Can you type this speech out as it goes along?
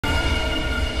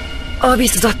アビ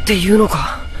スだっていうの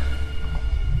か。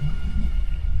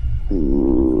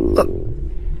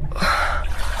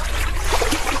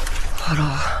腹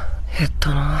減った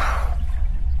な。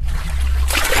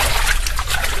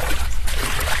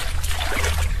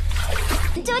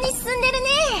順調に進んでるね。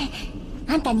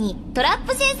あんたにトラッ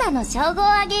プセンサーの称号を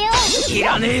あげよう。い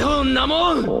らねえよんな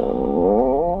もん。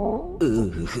も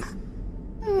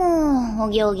うお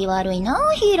行儀悪いな、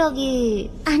柊。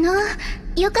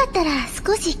よかったら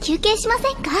少し休憩しま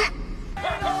せんか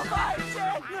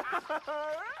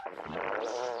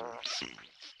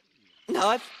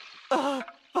？Not a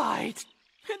bite.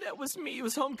 And that was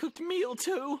Miyu's home-cooked meal,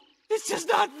 too. It's just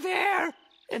not fair.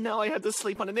 And now I have to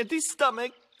sleep on an empty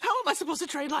stomach. How am I supposed to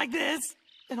train like this?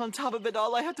 And on top of it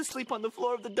all, I have to sleep on the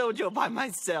floor of the dojo by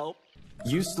myself.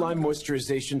 Use slime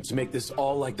moisturization to make this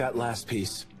all like that last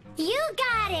piece. You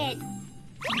got it!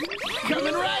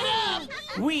 Coming right up!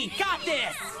 We got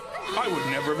this! I would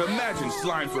never have imagined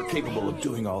slimes were capable of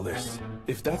doing all this.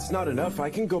 If that's not enough, I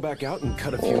can go back out and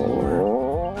cut a few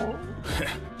more.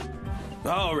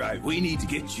 All right, we need to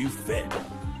get you fed.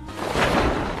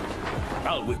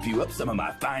 I'll whip you up some of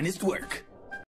my finest work.